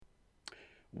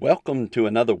Welcome to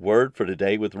another Word for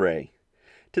Today with Ray.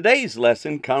 Today's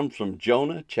lesson comes from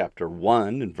Jonah chapter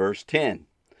 1 and verse 10.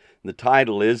 The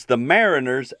title is, The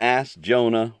Mariners Asked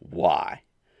Jonah Why.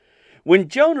 When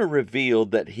Jonah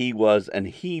revealed that he was an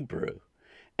Hebrew,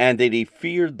 and that he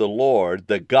feared the Lord,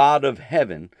 the God of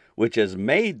heaven, which has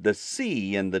made the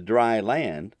sea and the dry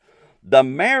land, the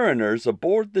mariners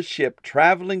aboard the ship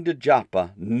traveling to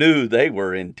Joppa knew they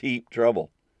were in deep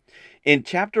trouble. In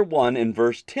chapter 1 and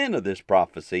verse 10 of this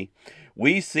prophecy,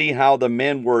 we see how the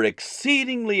men were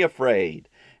exceedingly afraid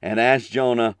and asked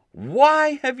Jonah,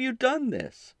 "Why have you done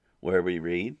this?" Where we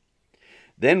read,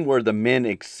 "Then were the men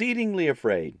exceedingly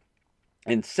afraid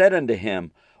and said unto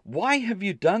him, Why have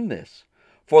you done this?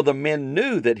 For the men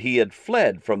knew that he had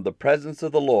fled from the presence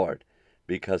of the Lord,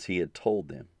 because he had told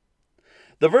them."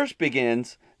 The verse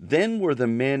begins, "Then were the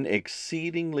men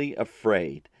exceedingly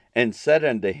afraid and said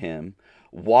unto him,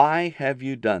 Why have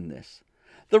you done this?"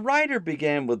 The writer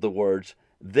began with the words,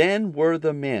 "Then were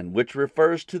the men," which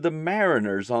refers to the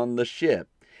mariners on the ship,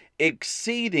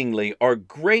 exceedingly or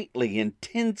greatly,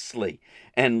 intensely,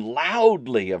 and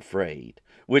loudly afraid,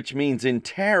 which means in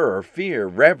terror, fear,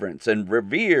 reverence, and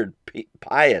revered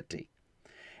piety.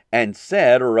 And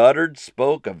said or uttered,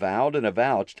 spoke, avowed, and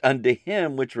avouched unto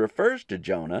him, which refers to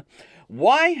Jonah,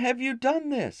 "Why have you done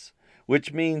this?"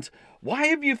 Which means, why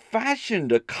have you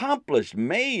fashioned, accomplished,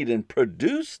 made, and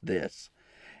produced this?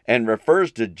 And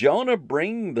refers to Jonah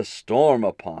bringing the storm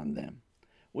upon them.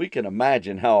 We can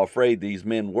imagine how afraid these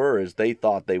men were as they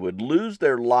thought they would lose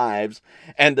their lives,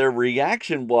 and their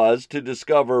reaction was to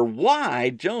discover why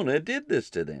Jonah did this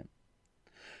to them.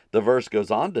 The verse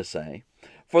goes on to say,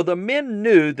 "For the men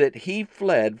knew that he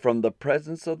fled from the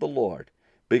presence of the Lord,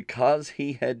 because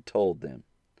he had told them."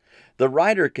 The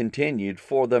writer continued,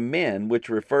 "For the men," which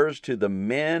refers to the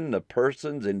men, the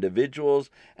persons, individuals,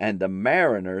 and the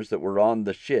mariners that were on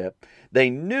the ship, they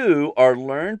knew or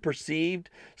learned, perceived,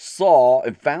 saw,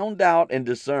 and found out and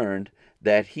discerned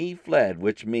that he fled,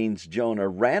 which means Jonah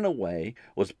ran away,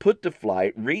 was put to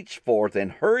flight, reached forth,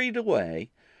 and hurried away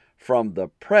from the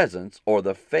presence or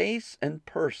the face and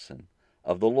person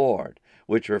of the Lord,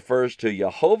 which refers to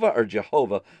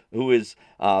Jehovah, who is,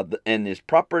 and his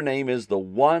proper name is the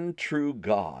one true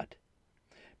God,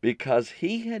 because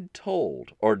he had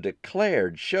told or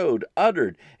declared, showed,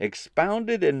 uttered,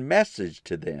 expounded, and messaged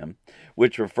to them,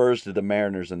 which refers to the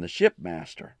mariners and the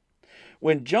shipmaster.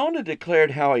 When Jonah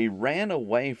declared how he ran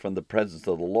away from the presence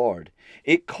of the Lord,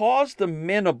 it caused the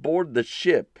men aboard the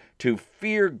ship to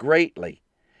fear greatly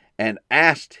and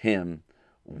asked him,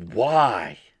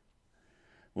 "Why?"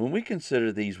 When we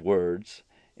consider these words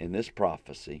in this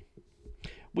prophecy,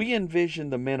 we envision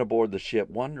the men aboard the ship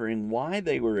wondering why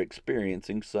they were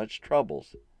experiencing such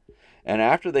troubles. And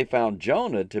after they found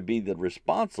Jonah to be the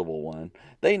responsible one,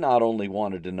 they not only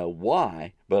wanted to know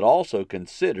why, but also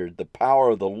considered the power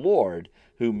of the Lord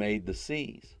who made the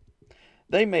seas.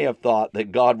 They may have thought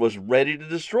that God was ready to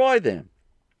destroy them,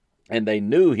 and they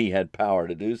knew he had power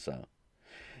to do so.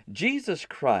 Jesus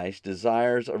Christ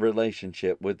desires a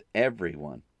relationship with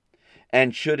everyone.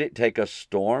 And should it take a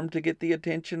storm to get the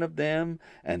attention of them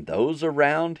and those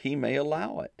around, he may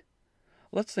allow it.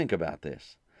 Let's think about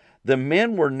this. The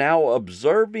men were now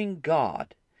observing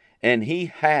God, and he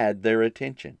had their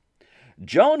attention.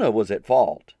 Jonah was at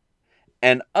fault,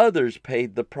 and others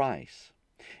paid the price.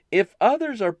 If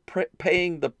others are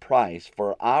paying the price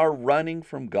for our running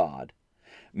from God,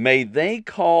 may they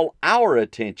call our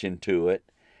attention to it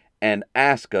and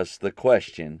ask us the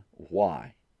question,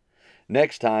 why?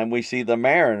 Next time we see the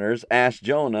mariners ask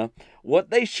Jonah what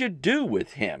they should do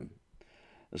with him.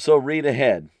 So read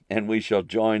ahead, and we shall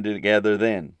join together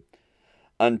then.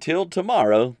 Until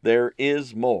tomorrow, there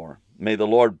is more. May the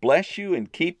Lord bless you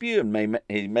and keep you, and may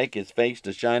he make his face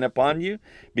to shine upon you,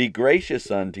 be gracious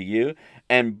unto you,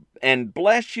 and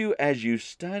bless you as you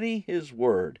study his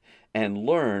word and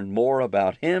learn more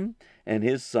about him and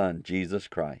his Son, Jesus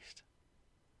Christ.